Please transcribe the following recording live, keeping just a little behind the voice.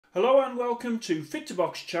Hello and welcome to Fit to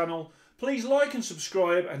Box channel. Please like and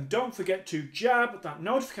subscribe and don't forget to jab that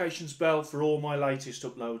notifications bell for all my latest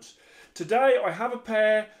uploads. Today I have a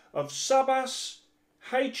pair of Sabas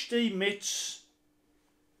HD mitts,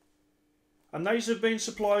 and these have been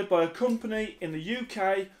supplied by a company in the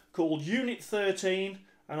UK called Unit 13,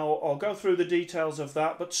 and I'll go through the details of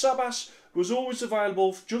that. But Sabas was always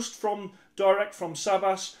available just direct from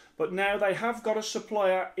Sabas, but now they have got a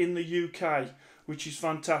supplier in the UK, which is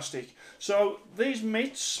fantastic. So these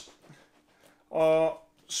mitts are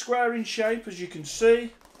square in shape, as you can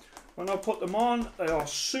see. When I put them on, they are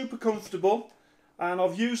super comfortable, and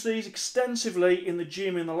I've used these extensively in the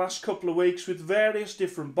gym in the last couple of weeks with various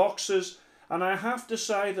different boxers, and I have to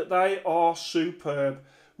say that they are superb.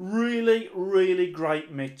 Really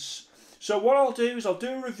great mitts. So what I'll do is I'll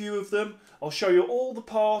do a review of them. I'll show you all the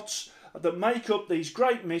parts that make up these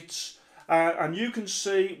great mitts, and you can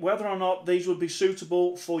see whether or not these would be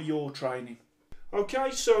suitable for your training.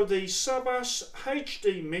 Okay, so the Sabas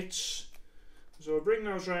HD mitts, so I'll bring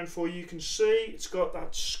those around for you. You can see it's got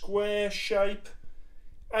that square shape,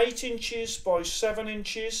 8 inches by 7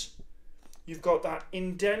 inches. You've got that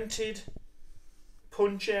indented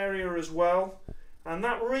punch area as well, and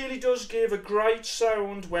that really does give a great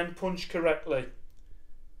sound when punched correctly.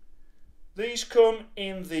 These come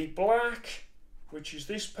in the black, which is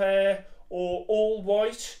this pair, or all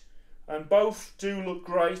white, and both do look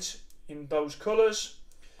great in those colours.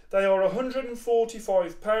 They are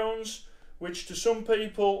 £145, which to some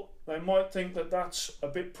people they might think that that's a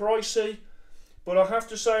bit pricey, but I have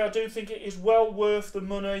to say I do think it is well worth the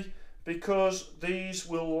money, because these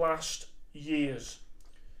will last years.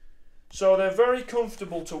 So they're very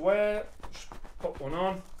comfortable to wear. Just pop one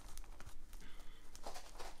on.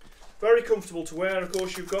 Very comfortable to wear. Of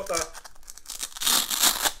course, you've got that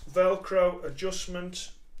Velcro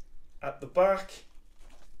adjustment at the back,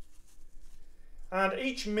 and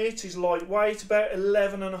each mitt is lightweight, about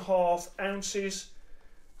 11.5 ounces,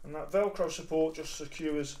 and that Velcro support just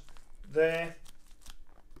secures there.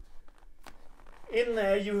 In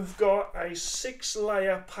there you've got a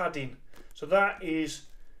 6-layer padding, so that is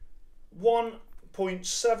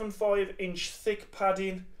 1.75 inch thick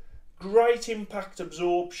padding. Great impact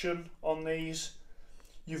absorption on these.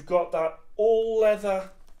 You've got that all leather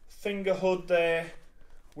finger hood there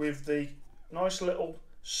with the nice little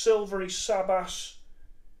silvery Sabas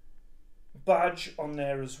badge on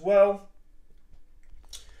there as well.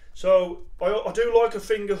 So I do like a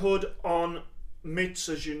finger hood on mitts,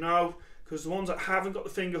 as you know, because the ones that haven't got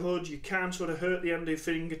the finger hood, you can sort of hurt the end of your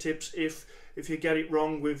fingertips if you get it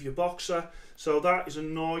wrong with your boxer. So that is a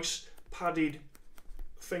nice padded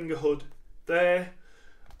finger hood there.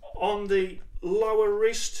 On the lower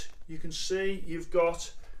wrist, you can see you've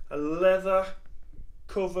got a leather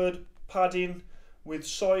covered padding with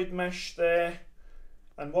side mesh there,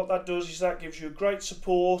 and what that does is that gives you great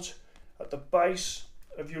support at the base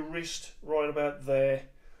of your wrist right about there.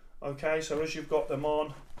 Okay, so as you've got them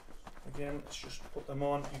on, again, let's just put them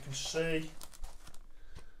on, you can see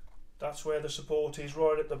that's where the support is,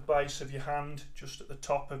 right at the base of your hand, just at the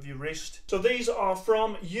top of your wrist. So these are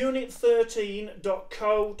from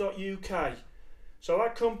unit13.co.uk. So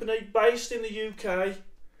that company based in the UK,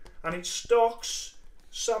 and it stocks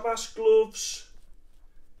Sabas gloves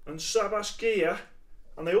and Sabas gear,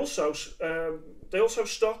 and they also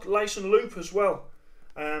stock lacenloop as well.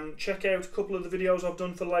 Check out a couple of the videos I've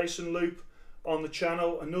done for lacenloop on the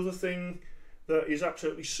channel. Another thing that is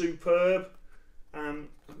absolutely superb. Let me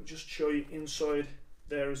just show you inside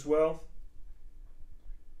there as well.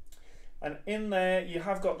 And in there you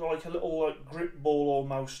have got like a little grip ball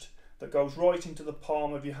almost that goes right into the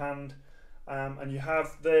palm of your hand, and you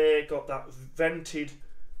have there got that vented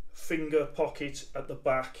finger pocket at the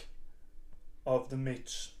back of the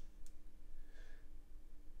mitts.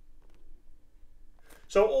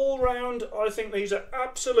 So all round I think these are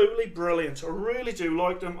absolutely brilliant. I really do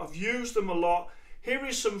like them. I've used them a lot. Here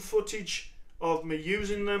is some footage of me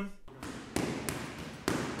using them.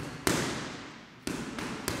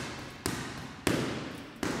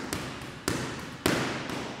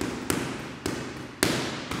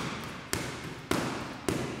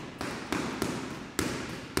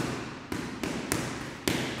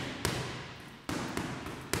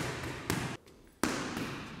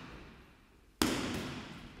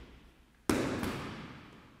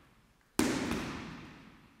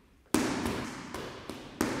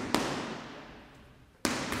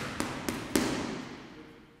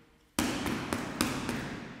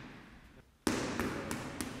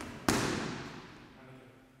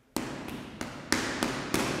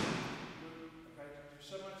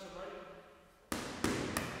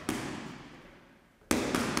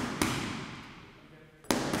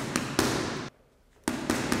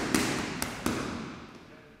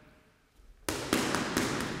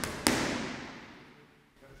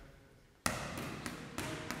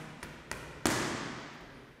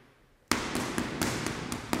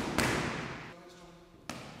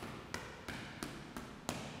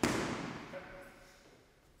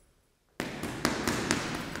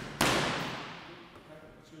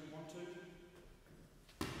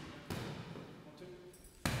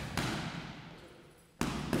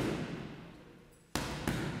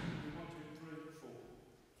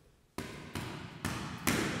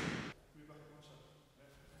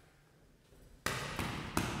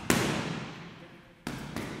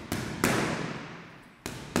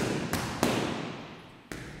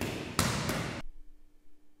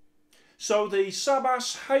 So the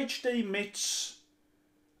Sabas HD mitts,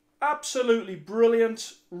 absolutely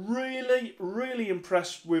brilliant. Really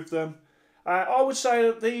impressed with them. I would say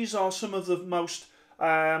that these are some of the most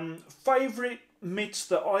favourite mitts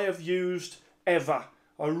that I have used ever.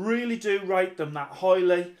 I really do rate them that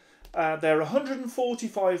highly. They're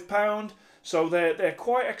 £145, so they're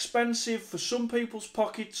quite expensive for some people's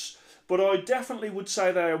pockets, but I definitely would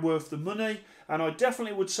say they are worth the money, and I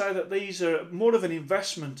definitely would say that these are more of an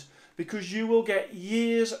investment because you will get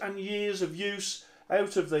years and years of use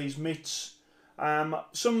out of these mitts.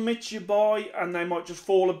 Some mitts you buy and they might just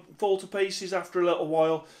fall to pieces after a little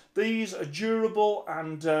while. These are durable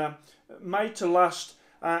and made to last,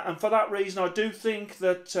 and for that reason I do think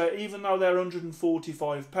that even though they're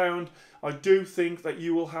 £145, I do think that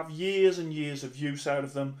you will have years and years of use out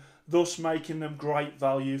of them, thus making them great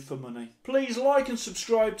value for money. Please like and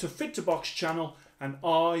subscribe to Fit2Box channel, and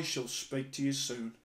I shall speak to you soon.